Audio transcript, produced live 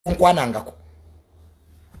nkwanangako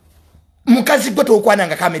mukazi gwe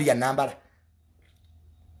tokwananga Amelia Nambala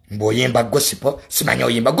mboyemba gossip simanya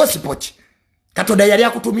oyemba gossip ki Katonda yali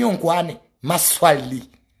akutumya onkwane maswali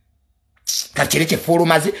kachireke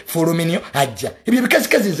fulumazi fuluminio ajja ebyo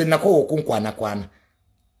bikazi nze nako okunkwana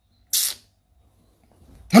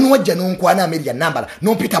hano wajja nonkwana Amelia Nambala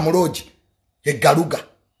nompita muloji egaluga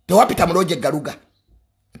tewapita muloji egaluga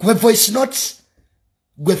kwe voice notes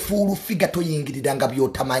gwe fulu figa toyingirira nga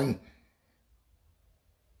byotamanyi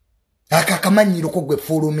akakamanyiro ko gwe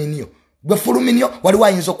fuluminio wali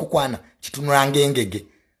wayinza okukwana kitunulanga engege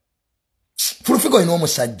fulu figa ino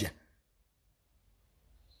omusajja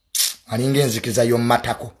alinga enzikiza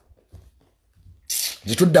y'omatako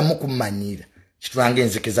zituddamu kumanyira kitunulanga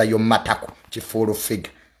enzikiza y'omatako kifulu figa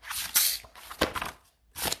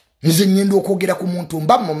nze nyendo okwogera ku muntu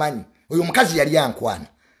mba mumanyi oyo mukazi yali yankwana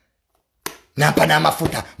nampa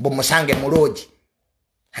n'amafuta mbumusange muloji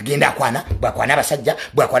agenda akwana bwakwana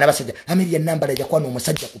abasajja Amelia Nambala yakwana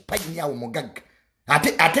omusajja ku panyaawo mugagga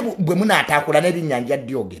ate bwe munaatakula n'ebinnyanja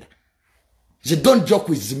dyogera je don't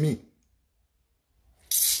joke with me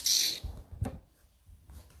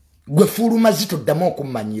gwe fulu mazito ddamu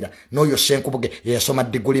okumanyira n'oyo Senkubuge yasoma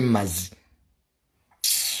diguli mazi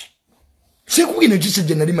Senkubuge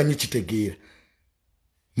n'ekisejja nali manyi kitegeera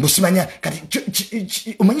musimanya kati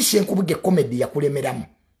omanyi Senkubuge comedy yakulemeramu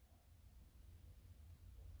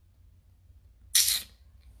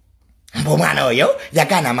mbomwana oyo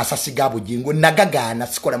yagana amasasi ga bujingo nagagaana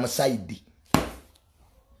sikola mu side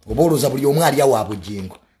oboloza buli omwali awo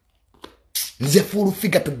abujingo nze fulu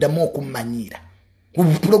figa tuddamu okumanyira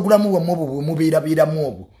programu wa mobo mubeera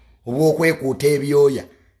mobo obwokwekuuta ebyoya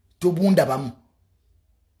tubunda bamu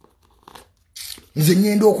nze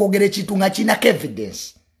nyendo okwogera ekintu nga kinako evidence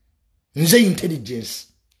nze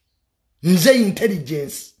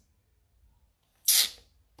intelligence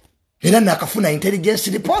era nakafuna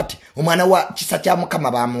intelligence report omwana wa kisa kya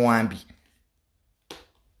mukama bamuwambi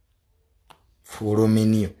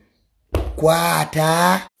fuluminio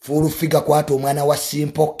kwata fulu figa kwata omwana wa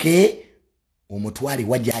Simpoke omutwali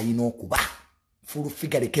wajayina okuba fulu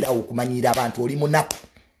figa lekerawo okumanyira abantu oli munaku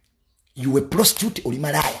you a prostitute oli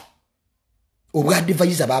malaya obwa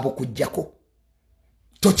advisor babo kujjako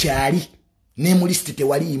tokyali ne mu list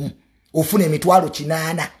tewalimu ofuna emitwalo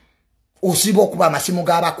 8 osiba okuba amasimu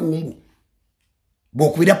g'abakungu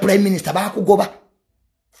bw'okubira prime minister bakugoba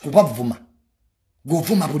kubavuma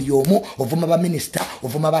govuma buli omu ovuma ba minister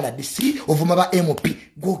ovuma ba DC ovuma ba MP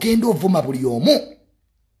gogenda ovuma buli omu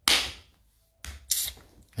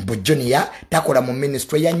Bojonia takola mu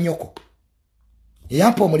ministry ya nyoko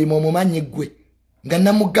yampo mulimo omumanyi gwe nga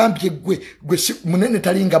namugambye gwe munene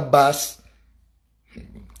talinga bas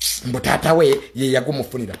mbotata we ye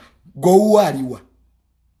yagumufunira go waliwa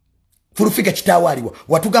fulufiga kitawo aliwa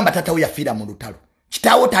watugamba tata we yafira mu lutalo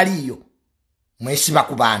kitawo taliyo mwesiba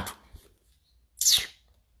ku bantu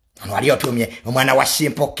ano aliyo tumye omwana wa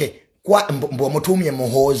Simpoke kwa mbo mutumye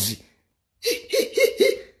muhozi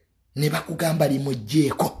ne bakugamba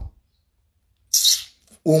limujjeko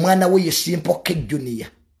omwana we Simpoke Jr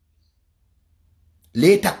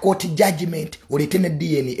later court judgment olitene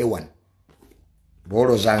DNA 1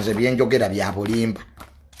 bolo zanze byenjogera bya bulimba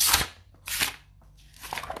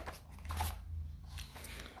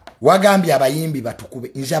wagambye abayimbi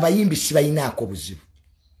batukube nze abayimbi sibayinaako buzibu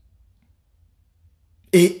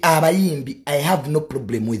abayimbi I have no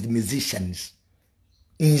problem with musicians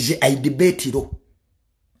nze I debate ro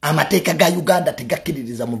amateeka ga Uganda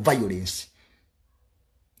tegakiririza mu violence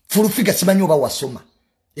fulufiga simanyi oba wasoma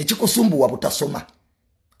ekikusumbuwa butasoma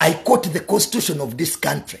I quote the constitution of this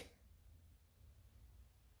country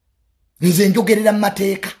nze njogerera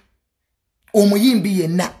mateeka omuyimbi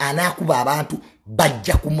yenna anakuba abantu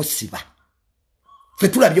bajja kumusiba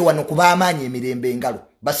fetulabye wano kuba amanyi emirembe engalo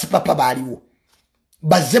basipapa baliwo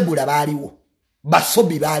bazebula baliwo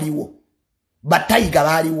basobi baliwo batayiga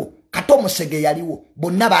baliwo katomusege yaliwo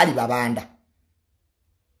bonna bali babanda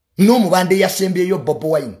n'omubande yasembyeyo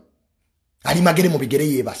Bobo Wine ali magere mu bigere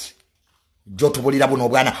yebase jotubulira buno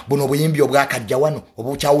bwana buno buyimbi obwakajja wano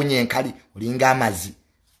obukyawunye enkali olinga amazi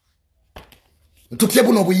ntutye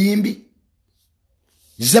buno buyimbi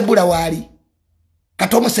zebula wali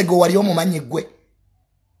katomusege wali omumanyi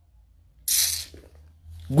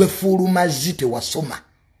gwe fulu mazite wasoma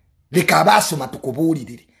leka abasoma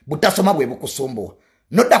tukubulirire butasoma bwe bukusombowa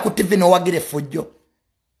nodda ku TV no wagire fujjo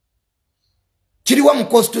kiriwa mu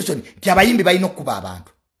constitution kyabayimbi bayino kuba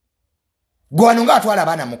abantu gwano nga atwala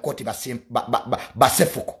abana mu koti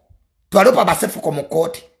basefuko twalopa basefuko mu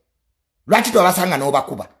koti lwaki twabasanga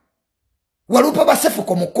n'obakuba walupa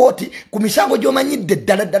basefuko mu koti ku misango gy'omanyidde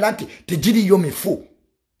ddala ddala nti tegiriyo mifu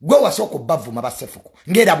gwe wasoko bavuma basefuko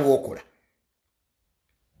ngera bwokola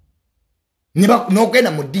niba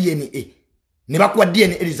nogenda mu DNA niba kwa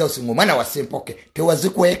DNA results ngomwana wa Sempoke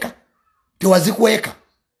tewazikweka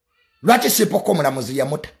lwaki Sempoko mulamuzi ya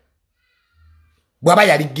muta bwaba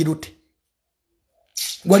yali girute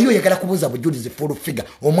waliyo yagala kubuza bujulizi full figure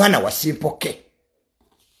omwana wa Sempoke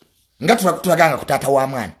nga tulaganga kutata wa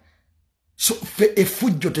mwana so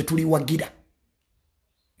efujjo tetuli wagira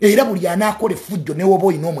era buli anakole fujjo ne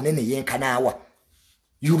wobo ino munene yenkanawa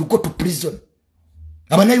you will go to prison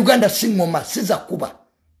abana Uganda singoma siza kuba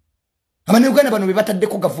abana Uganda bano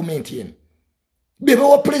bebataddeko government yenu bebe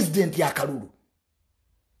wa president ya kalulu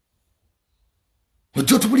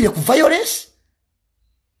ojo tubuliye ku violence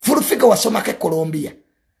full figure wasoma ke Colombia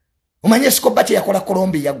umanye sikobati yakola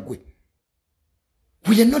Colombia gwe.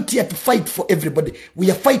 We are not here to fight for everybody. We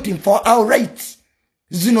are fighting for our rights.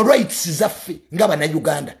 Zino rights zaffe ngaba na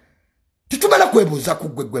Uganda. Tutumala kwebuza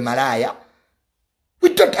kugwegwe malaya. We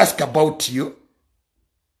don't ask about you.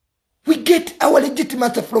 We get our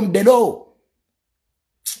legitimacy from the law.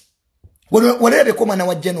 Walebe ko mwana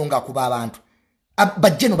wa jeno nga kuba abantu.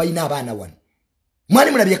 Bajeno bayina abana wano.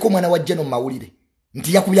 Mwali mulabye ko mwana wa jeno mawulire.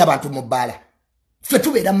 Nti yakubya abantu mu bala. Ffe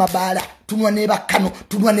tubeera mabala, tunwa neba kano,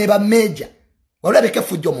 tunwa neba meja. Walabye ke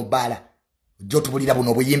fujjo mu bala. Jo tubulira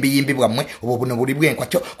buno buyimbi bwamwe obo buno buli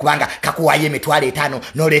bwenkwacho kubanga kakuwaye emitwalo 5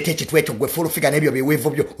 nolete ekitwe ekyo gwe full figure nebyo biwevu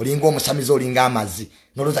byo olinga omusamizo olinga amazi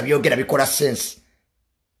noloza byogera bikola sense.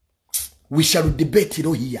 We shall debate it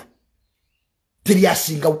here.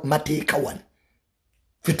 Tiriasinga mateeka wan.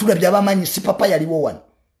 Fetula byabamanyi si papa yaliwo wan.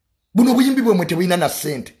 Buno buyimbi bwe mwete bwina na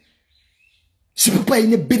sente. Si papa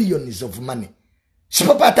ine billions of money. Si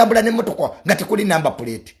papa atambula ne motoko ngati kuli number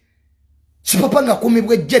plate. Si papa nga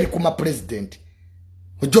kumibwe jeri kuma president.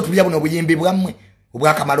 Ojo tubya buno buyimbi bwamwe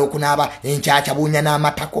obwakamala okunaaba enchacha bunya na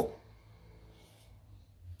matako.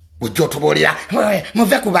 Ojo tubolira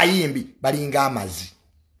muve ku bayimbi balinga amazi.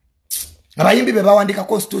 Abayimbi be bawandika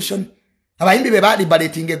constitution. Abayimbi be bali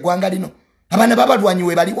liberating eggwanga lino. Abana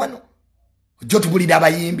babalwanyiwe bali wano. Ojo tubulira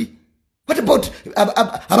abayimbi. What about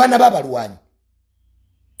abana babalwanyi?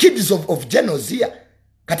 Kids of generals here.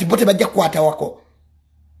 Kati bote bajja kwata wako.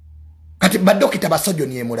 Kati badokita basojo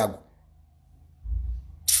ni emulago.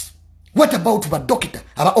 What about badokita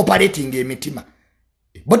aba operating emitima?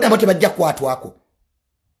 Bote bote bajja kwatu wako.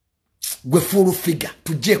 Gwe full figure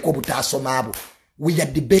tuje ko butasoma abo. We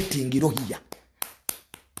are debating iro here.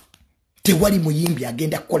 Tewali muyimbi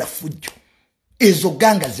agenda kola fujjo. Ezo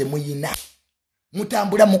ganga ze muyina.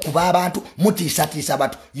 Mutambula mukuba abantu mutisatisa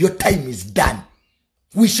abantu. Your time is done.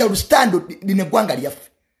 We shall stand in a gwanga lyaffe.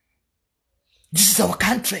 This is our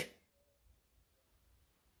country.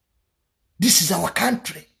 This is our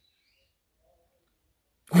country.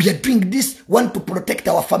 We are doing this want to protect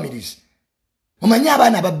our families. Omanya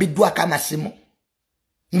abana babiddwa kama simu.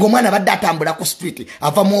 Ngomwana badde atambula ku street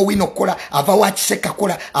ava mu wino kola ava wakiseka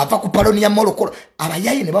kola ava ku paloni ya molo kola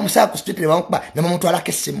abayayi ne bamusaka ku street ne bamukuba ne bamutwala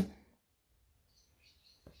ke simu.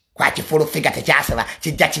 Kwa kifulu figure tekyasaba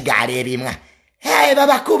kijja kigala erimwa. Hey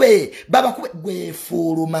babakube gwe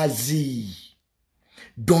fulumazi.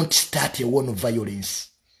 Don't start a war of violence.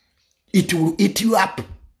 It will eat you up.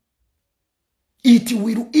 It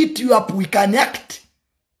will eat you up. We can act.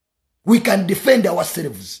 We can defend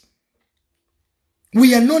ourselves.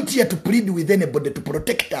 We are not here to plead with anybody to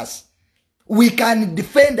protect us. We can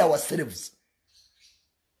defend ourselves.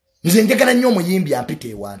 Nze njagala nnyo omuyimbi ampite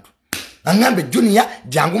ewantu. Angambe Junior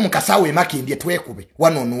jangu mukasawe makindi twekube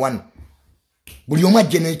 1-on-1. Buli omu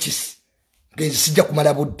ajje n'ekisi. Ngezi sijja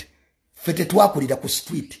kumala budde. Fete twakulira ku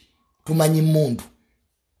street. Tumanyi mundu.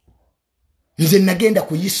 Nze nagenda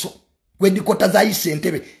ku yiso. Kwedikota za yise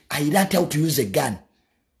entebe. I learned how to use a gun.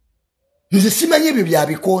 Nze simanyi ebyo bya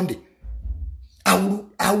bikonde.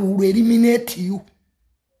 I will eliminate you.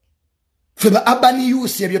 Feba abani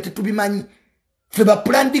youth ebyo tetubimanyi. Feba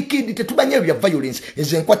planned kid tetumanyi ebyo bya violence.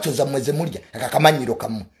 Nze nkwacho za mweze mulya akakamanyiro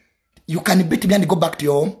kamu. You can beat me and go back to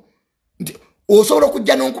your home. Osobola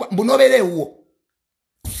okujja n'onkuba mbunobere uwo.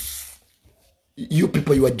 You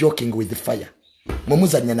people, you are joking with the fire.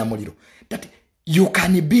 Mumuzanya na muliro. That you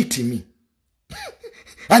can beat me.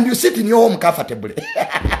 And you sit in your home comfortably.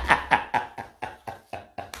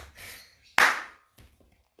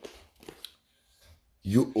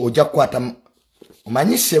 You oja kwata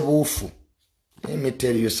umanyi sebufu. Let me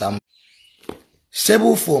tell you something.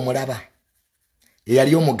 Sebufu omulaba.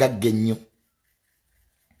 Yali omugagga ennyo.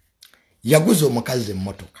 Yaguza omukazi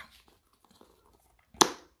emmotoka.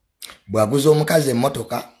 Bwaguza omukazi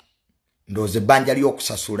emmotoka ndoze ebbanja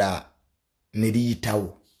ly'okusasula ne liyitawo. Bwaguza omukazi emmotoka ndoze ebbanja ly'okusasula ne liyitawo. Bwaguza omukazi emmotoka ndoze ebbanja ly'okusasula ne liyitawo. Bwaguza omukazi emmotoka ndoze ebbanja ly'okusasula ne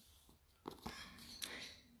liyitawo. Bwaguza omukazi emmotoka ndoze ebbanja ly'okusasula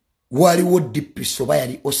ne liyitawo. waliwo DPS oba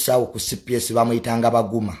yali osaawo ku CPS bamuyitanga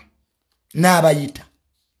Baguma n'abayita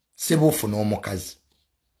Sebuufu n'omukazi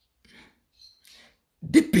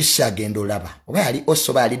DPS agenda olaba oba yali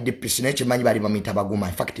oba yali DPS n'ekimanyi bali bamuyita Baguma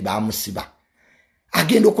in fact bamusiba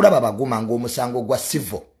agenda okulaba Baguma ng'omusango gwa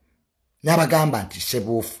civil n'abagamba nti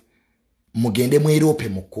Sebuufu mugende mwerope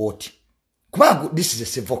mu kooti kuba this is a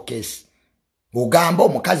civil case ogamba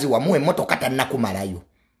omukazi wamuwe emmotoka tannakumalayo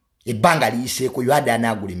ebbanga liyiseeko you had an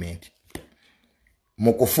agreement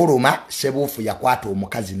mu kufuluma Sebuufu yakwata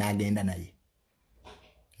omukazi n'agenda naye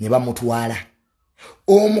ne bamutwala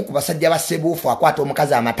omu ku basajja ba Sebuufu akwata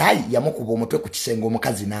omukazi amatayi yamukuba omutwe ku kisenge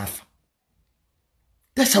omukazi n'afa.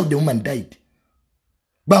 That's how the woman died.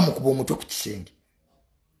 Bamukuba omutwe ku kisenge.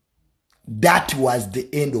 That was the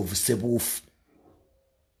end of Sebuufu.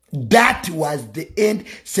 That was the end.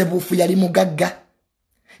 Sebuufu yali mugagga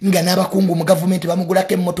nga n'abakungu mu government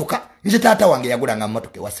bamugulako emmotoka. Nze taata wange yagulanga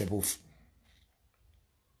mmotoka wa Sebuufu.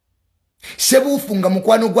 Sebuufu nga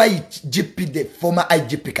mukwano gwa IGP, the former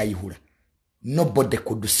IGP Kayihura. Nobody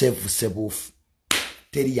could save Sebuufu.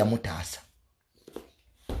 Teri ya mutaasa.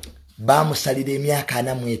 Bamusalira emyaka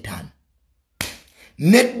 45.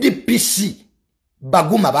 Ne DPC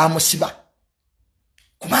Baguma bamusiba.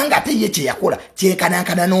 Kubanga ate ye kye yakola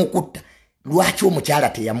kyekanankana n'okutta. Lwaki omukyala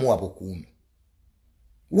teyamuwa bukuumi?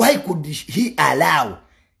 Why could he allow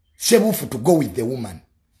Sebuufu to go with the woman?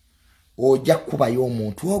 Ojja kubayo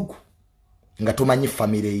omuntu ogwo nga tumanyi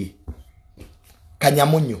famire ye.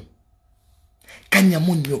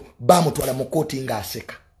 Kanyamunyo bamutwala mu kooti nga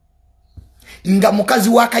aseka. Nga mukazi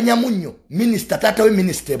wa Kanyamunyo minister tata we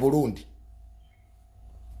minister Burundi.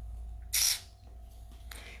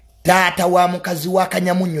 Tata wa mukazi wa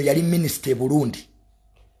Kanyamunyo yali minister Burundi.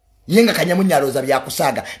 Yenga Kanyamunyo aloza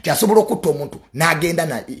byakusaga kyasobola okutta omuntu n'agenda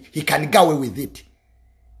na he can go away with it.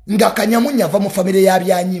 Nga Kanyamunyo ava mu famire ya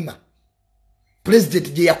Byanyima.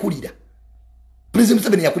 President je yakulira. President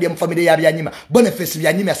Museveni yakulira mu famire ya Byanyima. Boniface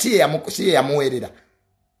Byanyima siye yamuwerera.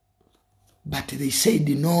 But they said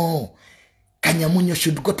no. Kanyamunyo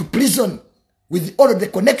should go to prison with all of the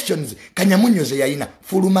connections. Kanyamunyo ze yayina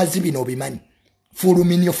fuluma zibi no bimanyi.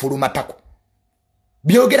 Fuluminyo fulumatako.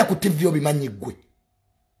 Byogera ku TV obimanyi gwe.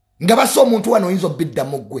 Nga baso omuntu wano yinzo bidda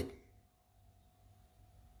mu gwe.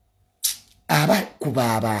 Aba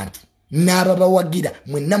kuba abantu n'aba bawagira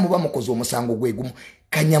mwenna muba mukoze omusango gwe gumu.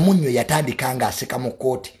 Kanyamunyo yatandikanga aseka mu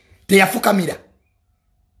kooti. Teyafukamira.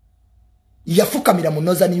 Yafukamira mu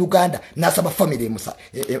Northern Uganda n'asaba family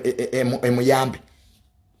emuyambe.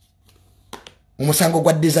 Omusango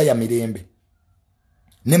gwa Desire Mirembe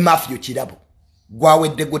ne Matthew Kirabo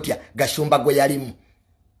gwawedde gutya Gashumba gwe yalimu.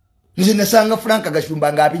 Nze nasanga Frank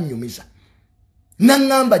Gashumba ng'abinyumiza.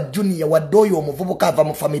 Nangamba Junior wadde omuvubuka ava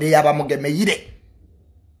mu famire y'abamugemeire.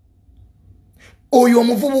 Oyo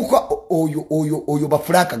omuvubuka oyo ba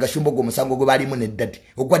Frank Gashumba gwe musango gwe balimu ne Daddy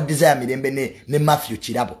ogwa Desire Mirembe ne Matthew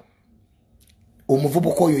Kirabo.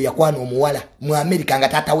 Omuvubuka oyo yakwana omuwala mu America nga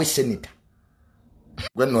tata we senator.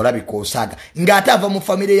 Gwe nolabika osaga ng'atava mu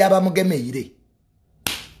famire y'abamugemeire.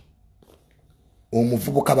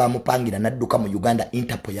 Omuvubuka bamupangira nadduka mu Uganda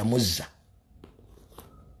Interpol yamuzza.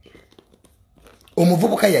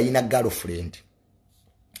 Omuvubuka yayina girlfriend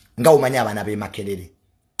nga omanya abana be Makerere.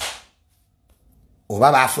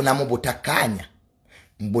 Oba bafunamu butakanya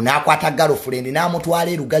mbuna akwata girlfriend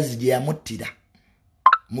n'amutwala erugazi gye yamuttira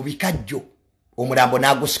mu bikajjo omulambo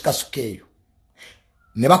n'agusikasukeeyo.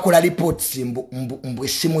 Ne bakola reports mbu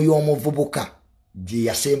essimu y'omuvubuka gye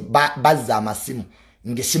yasemba bazza amasimu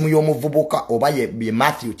ng'essimu y'omuvubuka oba ye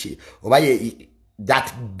Matthew ki oba ye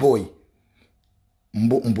that boy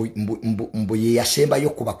mbu ye yasembayo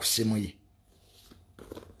kuba ku ssimu ye.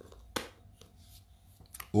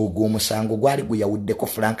 Ogwo omusango gwali guyawuddeko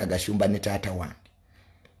Frank Gashumba ne taata wange.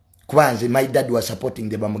 Kuba nze my dad was supporting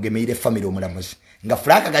the bamugemeire family omulamuzi. Nga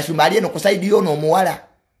Frank Gashumba ali eno ku side yono omuwala.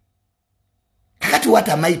 Kakati what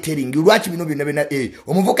am I telling you? Lwaki bino byonna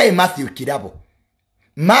omuvuka ye Matthew Kirabo.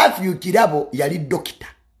 Matthew Kirabo yali dokita.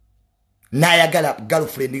 N'ayagala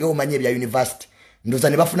girlfriend nga omanye bya university. Ndoza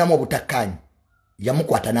ne bafunamu obutakkanyi.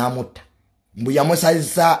 Yamukwata n'amutta. Mbu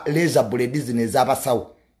yamusazisa laser blades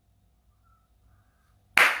n'ez'abasawo.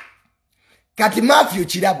 Kati Matthew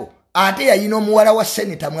Kirabo ate yayina omuwala wa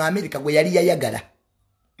senator mu America gwe yali yayagala.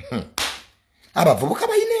 Abavubuka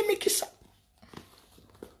bayina emikisa.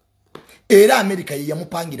 Era America ye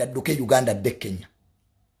yamupangira dduke Uganda de Kenya.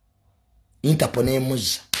 Interpol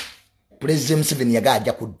n'emuzza. President Museveni yaga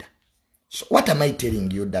ajja kudda. So what am I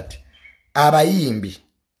telling you that? Abayimbi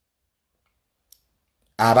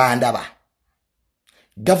abandaba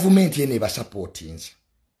government yene basupportings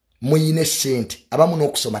muyine sente abamu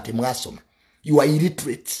n'okusoma temwasoma. You are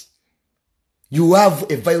illiterate. You have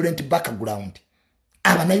a violent background.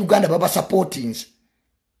 Abana Uganda baba supporting.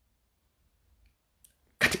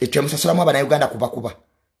 Kati eky'omusasulamu abana Uganda kuba.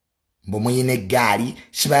 Mbo muyine gali,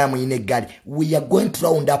 sibaya muyine gali. We are going to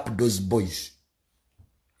round up those boys.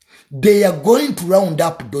 They are going to round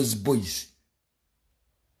up those boys.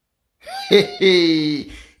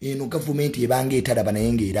 Eno government yebange etada bana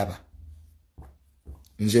yenge iraba.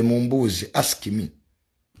 Nze mumbuzi, ask me.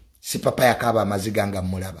 Si papa yakaba amaziganga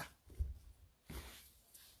mulaba.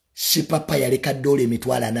 Si papa yaleka dole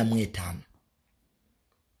emitwala na mwetano.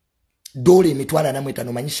 Dole emitwala na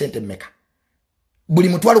mwetano manyi sente meka. Buli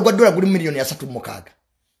mutwalo gwa dola guli milioni ya 3.6.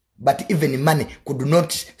 But even money could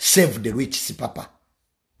not save the rich si papa.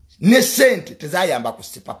 Ne sente tezayamba ku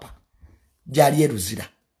si papa. Jali eruzira.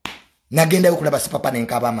 Nagenda yokulaba si papa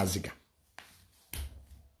nenkaba amaziga.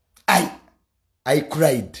 I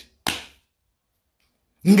cried.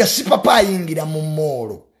 Nga si papa ayingira mu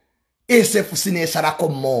mall. SF sinesarako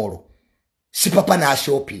mall. Si papa na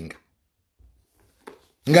shopping.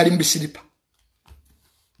 Ngali mbisiripa.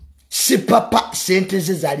 Si papa sente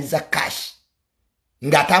ze zali za cash.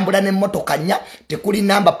 Nga tambula ne motoka nya tekuli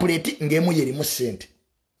number plate ngemu yeri mu sente.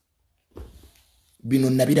 Bino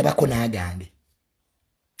nabira bako nagange.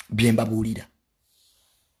 Byemba bulira.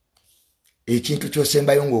 Ekintu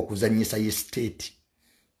kyosembayo ng'okuzanyisa ye state.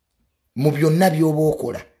 Mu byonna byoba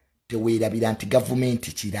okola teweerabira nti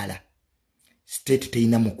government kirala. State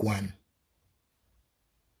teina mukwano.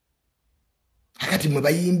 Akati mwe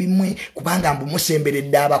bayimbi mwe kubanga mbu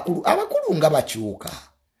musemberedde abakulu nga bakyuka.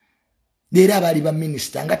 Leero abali ba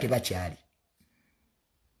minister nga tebakyali.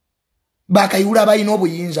 Bakayihura bayina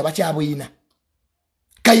obuyinza bakyabuyina.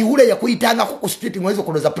 Kayihura yakuyitanga ku street mwezo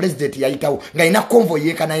kuloza president yayitawo nga ina convoy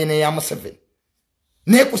yekana yene ya Museveni.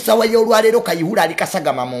 Ne kusawa y'olwalero Kayihura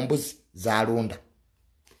alikasagama mu mbuzi za alonda.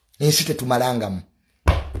 Ensi tetumalangamu.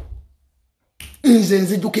 Nze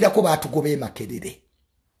nzijukirako baatugobe makerere.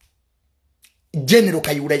 General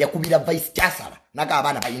Kayihura yakubira vice chancellor naga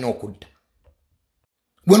abana bayina okudda.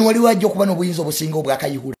 Wano wali wajja okuba n'obuyinza obusinga obwa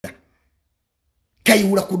Kayihura.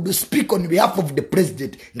 Kayihura could speak on behalf of the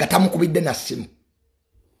president nga tamukubidde na simu.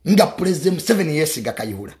 Nga president 7 years ga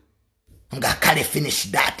Kayihura. Nga kale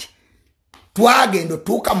finish that. Twagendo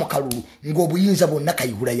tuka mu kalulu ng'obuyinza bonna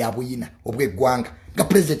Kayihura yabuyina obw'eggwanga nga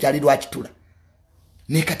president ali lwakitula.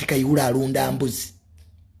 Ne kati Kayihura alunda mbuzi.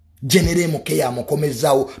 General Mukeya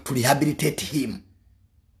amukomezaawo to rehabilitate him.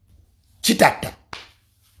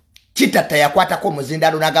 Chitata yakwatako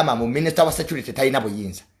muzindalo nagamba mu minister wa security talina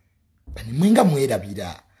buyinza. Bani mwenga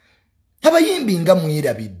mwerabira. Abayimbi nga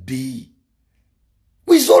mwerabidde.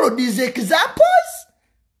 With all these examples,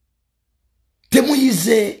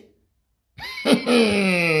 temuyize.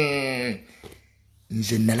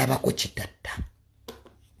 Nze nalabako chitata.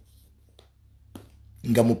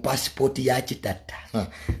 Nga mu passport ya chitata.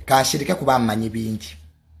 Kansirika kuba mmanyi bingi.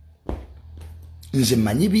 Nze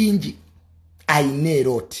mmanyi bingi. I know a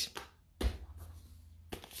lot.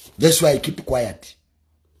 That's why I keep quiet.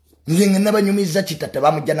 Nze nabanyumiza chitata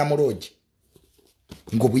bamujjana mu lodge.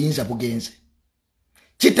 Ngo buyinza bugenze.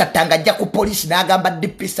 Chitata ngajja ku police n'agamba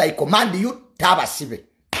DPS I command you tabasibe.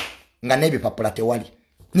 Nga n'ebipapula tewali.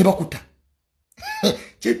 Ne bakuta.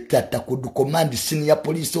 Chitata could command senior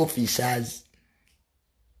police officers.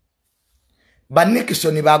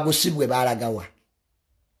 Banikisoni bagusibwe balagawa.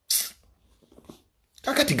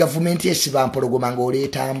 Kakati government yesi bampologoma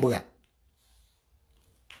ng'oleeta mbwa.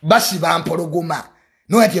 Basi bampologoma.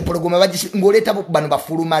 No ati empologoma bagisi ng'oleeta bano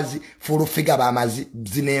bafulumazi, fulufiga bamazi,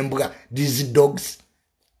 zinembwa, these dogs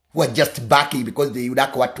who are just barking because they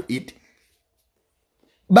lack what to eat.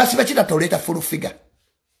 Basi bachita toleta fulufiga.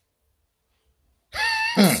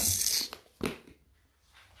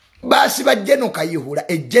 Basi bajeno Kayihura,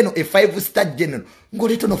 a 5-star general,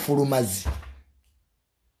 ng'oleeta no fulumazi.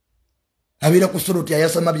 Abira kusuruti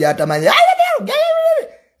ayasama byatamanye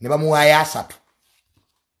ne bamuwaya asatu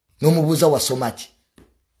n'omubuuza wasomaki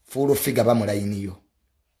full figure bamulayiniyo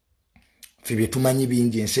fibye tumanyi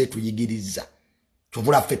bingi ense tuyigiriza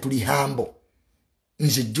tubula ffe tuli hambo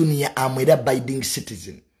nze junior amwera abiding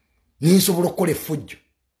citizen ninsobola okukola effujjo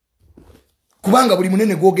kubanga buli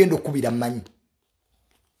munene gwogenda okubira mmanyi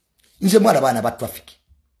nze mwala baana ba traffic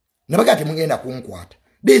nabaga temugenda kunkwata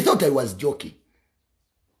they thought I was joking.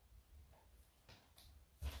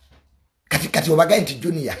 Kati obaga nti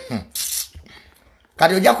junior.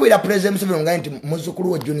 Kati ojja kuira president Museveni nga nti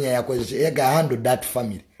muzukulu wa junior yakozesa yega handle that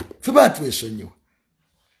family. Fiba twesonyiwa.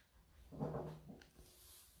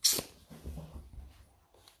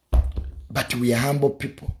 But we are humble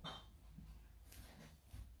people.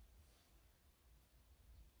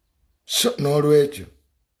 So n'olwekyo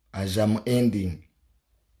as I'm ending,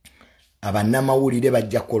 abannamawulire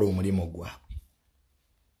bajja kukola omulimu gwabwe.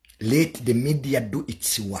 Let the media do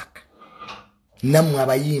its work. Nammwe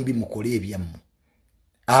abayimbi mukole ebyammwe.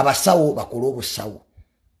 Abasawo bakole obusawo.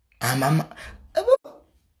 Amama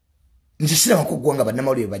nze siraba kuggwanga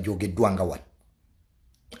bannamawulire bajogeddwa nga wano.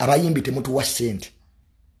 Abayimbi temutuwa ssente.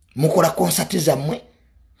 Mukola konsati zammwe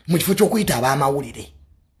mu kifo ky'okuyita ab'amawulire.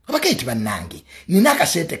 Abakaiti bannange nina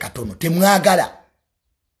akasente katono temwagala.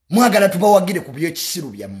 Mwagala tubawagire ku by'ekisiru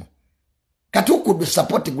byammwe. Kati okudu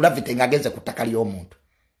support gravity ng'agenze ku ttaka ly'omuntu.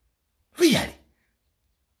 Really?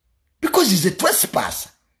 Because he's a trespasser.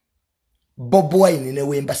 Bob Wine ne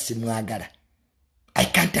wemba simwagala. I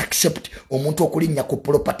can't accept omuntu okulinnya ku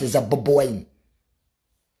property za Bob Wine.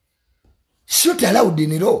 Shoot allowed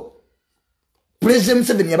in law. President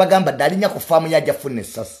Museveni yabagamba dalinya ku farm ya Jafune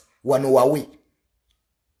sasa wano wawe.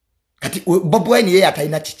 Kati Bob Wine yeye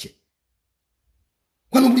atayina chiche.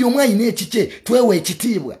 Kwano buli omwanyi ne chiche twewe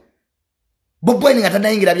ekitibwa. Bob Wine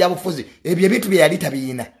ngatanayingira byabufuzi ebyo bintu bye yali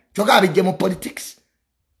tabiyina. Choka abijje mu politics.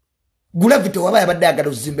 Gravity wabaya badagala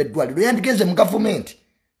uzimbe ddwaliro yandigeze mu government.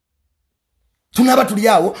 Tunaba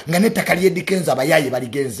tuliawo nga nettaka lyedikenza abayaye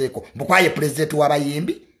baligenzeeko mukwaye president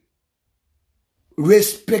w'abayimbi.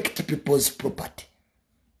 Respect people's property.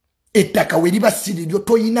 Ettaka weriba siriryo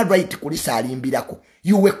toyina right kulisalimbirako.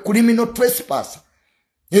 You were criminal trespasser.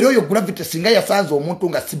 Era oyo Gravity singa yasanze omuntu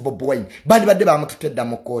nga si Bob Wine bali badde bamututedda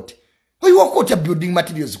mu kooti. Oyo wakota building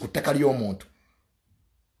materials ku ttaka ly'omuntu.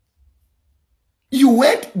 You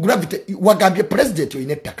went Gravity wagambye president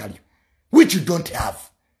oyina ettaka lyo which you don't have.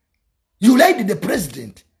 You lied the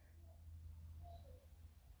president.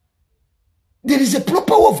 There is a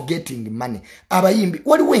proper way of getting money. Abayimbi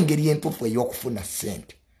waliwo engeri entuufu ey'okufuna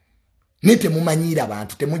ssente. Ne temumanyira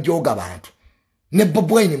abantu temujoga bantu. Ne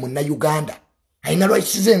Bob Wine munna Uganda ayina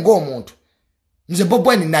lwakisize ng'omuntu. Nze Bob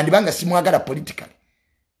Wine nandibanga simwagala politically.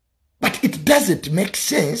 But it doesn't make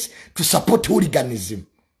sense to support hooliganism.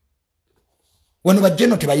 Wano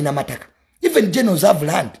bajeno tebalina mataka. Even generals have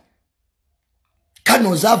land.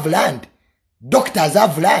 Colonels have land. Doctors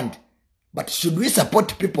have land. But should we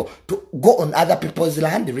support people to go on other people's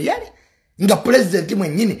land, really? Nga president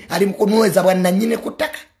mwenyini ali mukunweza bwannanyine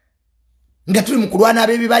kutaka. Nga tuli mukulwana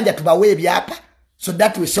ab'ebibanja tubawe ebyapa so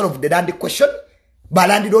that we solve the land question. Ba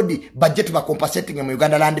land road budget ba compensating mu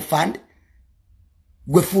Uganda Land Fund.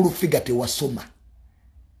 Gwe full figure tewasoma.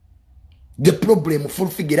 The problem full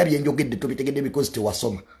figure byenjogedde tobitegedde because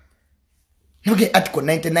tewasoma. Look at Article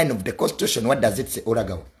 99 of the Constitution. What does it say,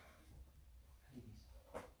 Oragawa?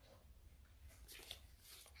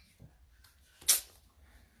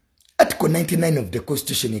 Article 99 of the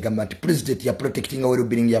Constitution igamba president ya protecting our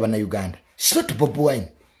well-being y'abana Uganda. It's not Bob Wine.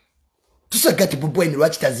 Tusagati Bob Wine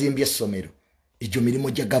lwaki tazimbye essomero. Ejo mirimo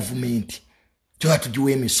gya government. Kyo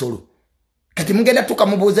atujuwe emisolo. Kati mugenda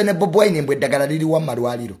tukamubuuza ne Bob Wine mbwe eddagala liri wa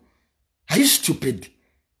malwaliro. Are you stupid?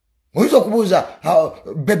 Oyinza okubuuza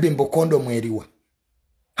baby mbo condom eriwa.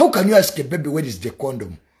 How can you ask a baby where is the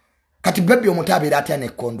condom? Kati baby omuntu abeera atya ne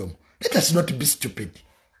condom. Let us not be stupid.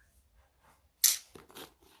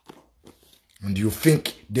 And you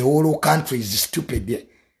think the whole country is stupid, yeah?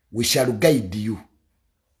 We shall guide you.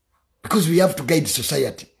 Because we have to guide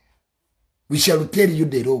society. We shall tell you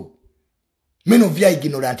the law. Many of you are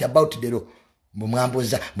ignorant about the law.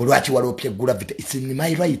 Mwamboza, mulwachi walopye Gravity. It's in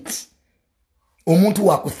my rights. Omuntu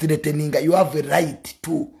wa kuthreateninga, you have a right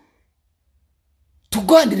to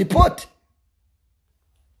go and report.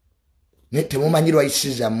 Nete mumanyirwa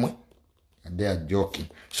isiza mwe. They are joking.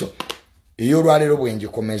 So, iyo lwalero bwenje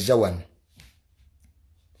komeza wano.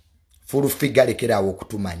 Full figure lekerawo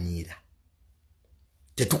okutumanyira.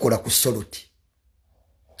 Tetukola ku soloti.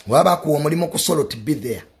 Waba ku omulimo ku soloti be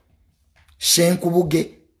there.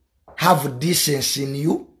 Senkubuge, have decency in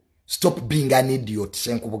you. Stop being an idiot,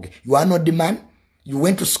 Senkubuge. You are not the man. You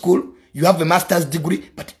went to school. You have a master's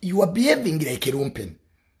degree. But you are behaving like a lumpen.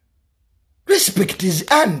 Respect is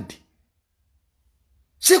earned.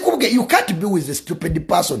 Senkubuge, you can't be with a stupid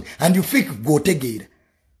person and you think go together.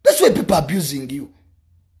 That's why people are abusing you.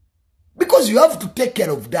 Because you have to take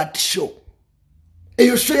care of that show. And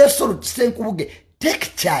you show your soul to Senkubuge.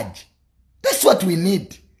 Take charge. That's what we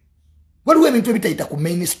need. What do we mean to be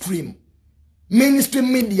mainstream?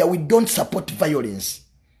 Mainstream media, we don't support violence.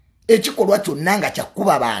 Echikolwa kyonna kya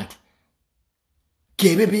kuba abantu.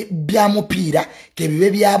 Kebe bya mupiira,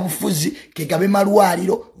 kebe bya bufuzi, kegabe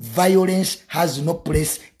malwaliro. Violence has no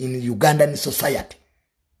place in Ugandan society.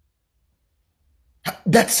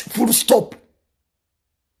 That's full stop.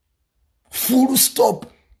 Full stop.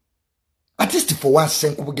 At least for once,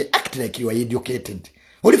 Senkubuge, act like you are educated.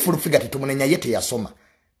 Only full figure to munenya yete yasoma.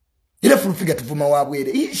 Ile full figure to vuma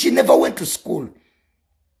wabwere. She never went to school.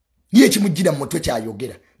 Ye kimujira mutwe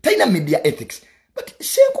kyayogera. Taina media ethics. But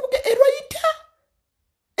Senkubuge a writer.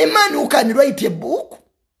 A man who can write a book.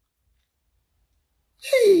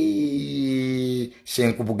 Hey,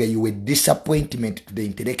 Senkubuge, you were disappointment to the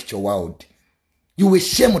intellectual world. You were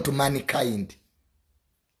shame to mankind.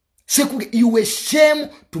 Senkubuge, you were shame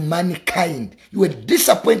to mankind. You were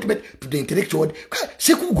disappointment to the intellectual world.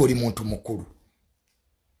 Senkubuge oli muntu mukulu.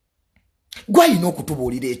 Gwa ino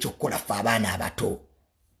okutubulira ekyo kola fa abaana abato.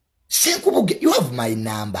 Senkubuge, you have my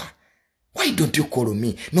number. Why don't you call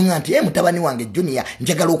me? Nonganti mutabani wange Junior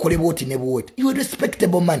njagala okole bwoti ne bwoti. You are a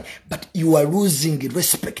respectable man, but you are losing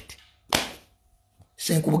respect.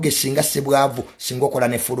 Senkubuge singa sebwavu singa okola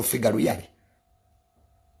ne full figure Luyale.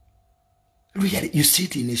 Luyale, you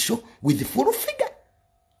sit in a show with the full figure.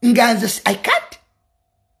 Nganze, I can't.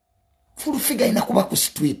 Full figure inakuba ku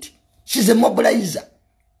street. She's a mobilizer.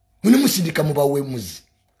 Unimusindika mubawe muzi.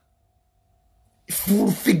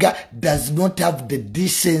 Full figure does not have the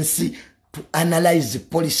decency to analyze the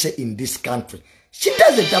policy in this country. She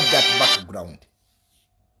doesn't have that background.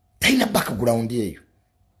 Taina background here.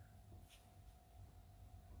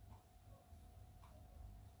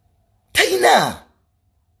 Taina.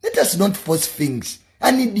 Let us not force things.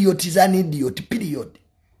 An idiot is an idiot, period.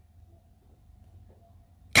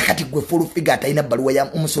 Kakati gwe full figure taina baluwa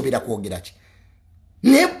ya umusobera kwogerachi.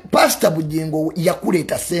 Ne Pastor Bugingo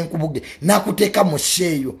yakuleta Senkubuge nakuteka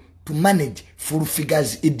musheyo to manage full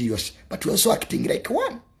figures idiots, but we also acting like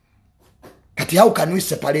one. Kati how can we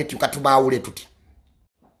separate you katubawule tuti?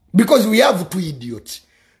 Because we have two idiots.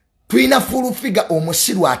 Tuina full figure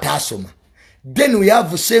omusiru atasoma. Then we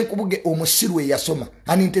have Senkubuge omusiru yasoma,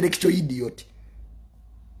 an intellectual idiot.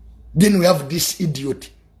 Then we have this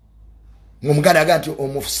idiot. Ngomugada ganti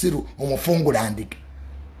omusiru omufungula andika.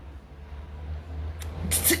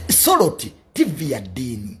 Soloti TV ya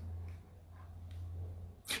dini.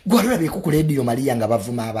 Gwarura beku ku radio Maria nga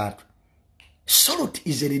bavuma abantu. Soloti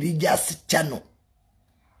is a religious channel.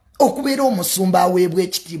 Okubeera omusumba awebwe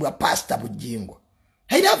ekitibwa Pastor Bugingo.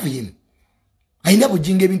 I love him. I never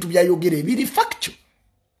Bugingo ebintu byayogera ebiri factual.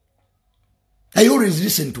 I always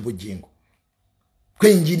listen to Bugingo.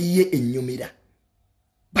 Kwenjiri ye enyumira.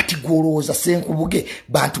 But gwolooza Senkubuge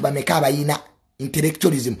bantu bameka abayina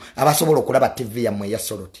intellectualism abasobola okulaba TV ya mwe ya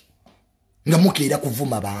Soloti nga mukeera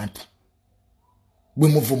kuvuma abantu bwe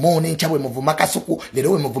muvuma onencha bwe muvuma Kasuku lero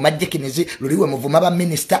bwe muvuma Jekinezi lero bwe muvuma ba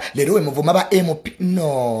minister lero bwe muvuma ba MP.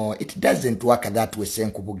 No, it doesn't work that way.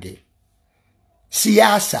 Senkubuge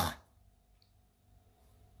siasa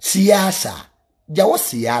jawo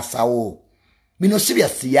siasa o bino sibya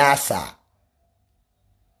siasa.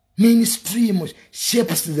 Mainstream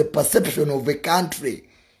shapes the perception of a country.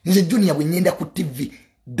 Nze Junior bwenyenda ku TV,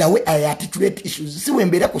 the way I articulate issues, si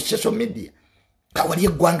wembera ku social media. Kawali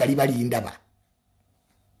eggwanga libali ndaba.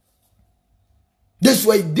 That's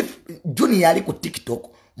why Junior ali ku TikTok,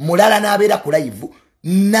 mulala n'abeera ku live,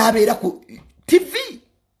 n'abeera ku TV.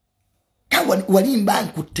 Kawali mba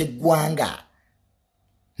nkutte eggwanga.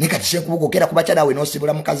 Nekati Senkubuge okera ku bakyala we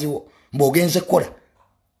n'osibula mukazi wo, mb'ogenze kola.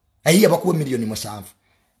 Ayiye bakuwe milioni 7.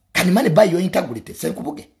 Can you buy your integrity?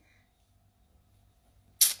 Senkubuge.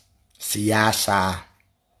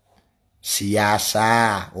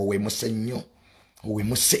 Siasa owe musenyo owe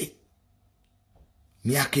muse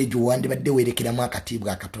myaka ejo wande badde werekera mu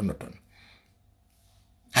akatibwa akatonotono.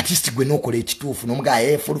 At least gwe nokola ekituufu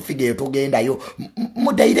nomuga full figure togendayo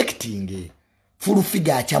mu directing full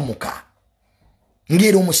figure achamuka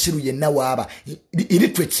ngero omusiru yenna waaba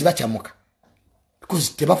illiterates bachamuka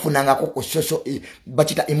because tebafunanga ko social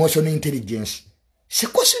bachita emotional intelligence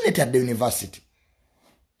sequential at the university.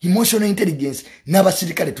 Emotional intelligence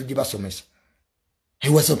n'abasirikale tujibasomesa. He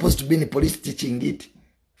was supposed to be in police teaching it.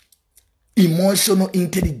 Emotional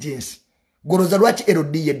intelligence. Goroza lwaki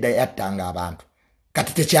LD yedda yattanga abantu.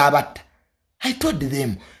 Kati tekyabatta. I told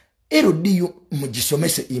them, LD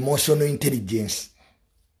mugisomese emotional intelligence.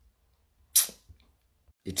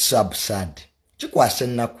 It's absurd. Chikwasa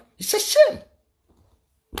nnaku. It's a shame.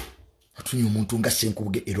 Atunye omuntu nga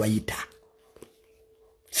Senkubuge erwayita.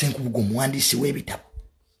 Senkubuge omuwandiisi w'ebitabo.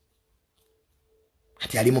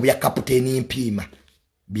 Ati ali mu bya kaputeni Mpima.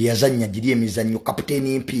 Byazanya giri emizanyo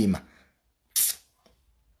kaputeni Mpima.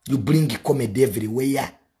 You bring comedy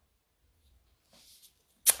everywhere.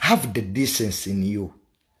 Have the decency in you.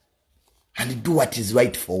 And do what is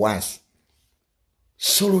right for once.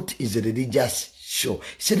 Solot is a religious show.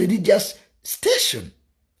 It's a religious station.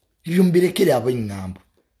 Yumbirekere ab'ingambo.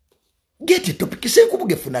 Get a topic.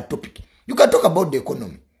 Senkubuge funa topic. You can talk about the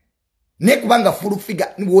economy. Nekubanga full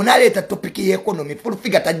figure wona leta topic ye economy full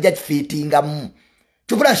figure tajja fitinga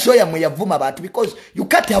tubula show ya mwe yavuma abantu because you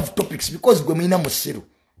can't have topics because gwe mwina musiru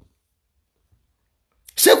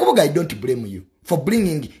Sekubuga, I don't blame you for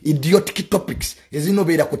bringing idiotic topics as you know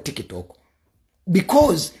better ku TikTok.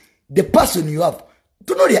 Because the person you have,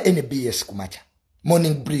 do not hear NBS kumacha.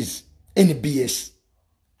 Morning Breeze, NBS.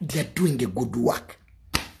 They are doing a good work.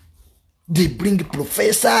 They bring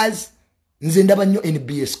professors. Nzendabanyo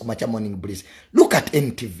NBS kumacha Morning Breeze. Look at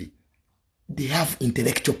NTV. They have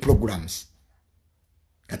intellectual programs.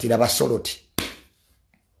 Katira basoloti.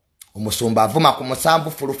 Umusumba avuma ku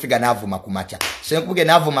musambu fulufiga navuma kumacha. Senkubuge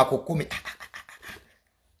navuma ku 10.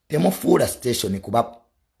 Temufuula station kuba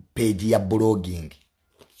page ya blogging.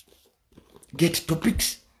 Get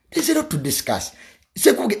topics. There's a lot to discuss.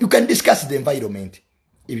 Senkubuge, you can discuss the environment.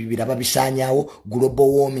 Ibi biraba bisanyawo, global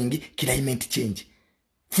warming, climate change.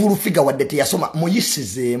 Fulufiga wadete yasoma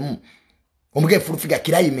muyisizemu. Omuge fulufiga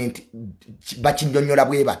climate bachinyonyola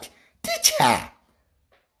bwe bati. Teacher.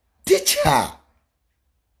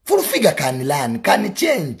 Fulufiga can learn, can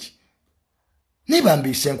change.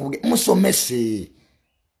 Nibambi senkubuge musomese.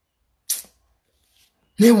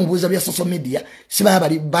 Ne mubuza bya social media siba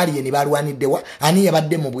bali ni balwanidewa ani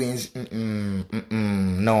yabadde mu bwenzi.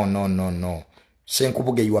 No.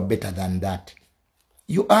 Senkubuge, you are better than that.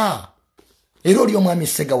 You are. Ero lyo mwami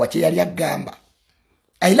Segawa kye yali agamba.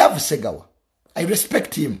 I love Segawa. I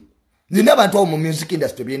respect him. Nina abantu mu music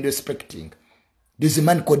industry being respecting. There's a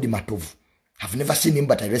man called Matovu. I've never seen him,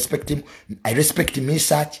 but I respect him. I respect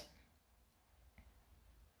Misach.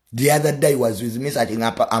 The other day was with Misach in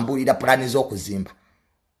Ambulida Pranizo Kuzimba.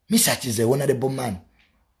 Misach is a honorable man.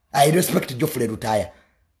 I respect Geoffrey Rutaya.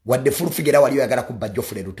 What the full figure out you are gonna kuba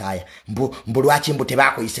Geoffrey Rutaya. Mbuluachi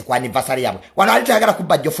mbutebako ise kwa anniversary yabo. Wanalita agara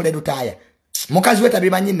kuba Geoffrey Rutaya. Mukazi weta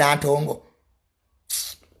bimanyi na ntongo.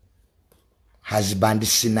 Husband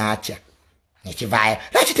sinacha. Nekivaya.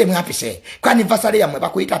 Lachite mwapise. Kwa anniversary yamwe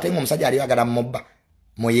bakuita ate omusajja ali agara mobba.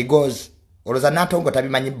 Moyigozi. Oloza natongo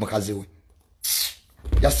tabimanyi mukazi we.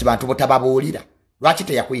 Just bantu botababulira.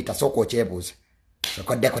 Lwachite yakuita soko kyebuze.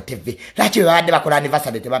 Soko deko TV. Lachite babadde bakola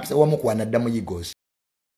anniversary tebapise wo mukwana dda muyigozi.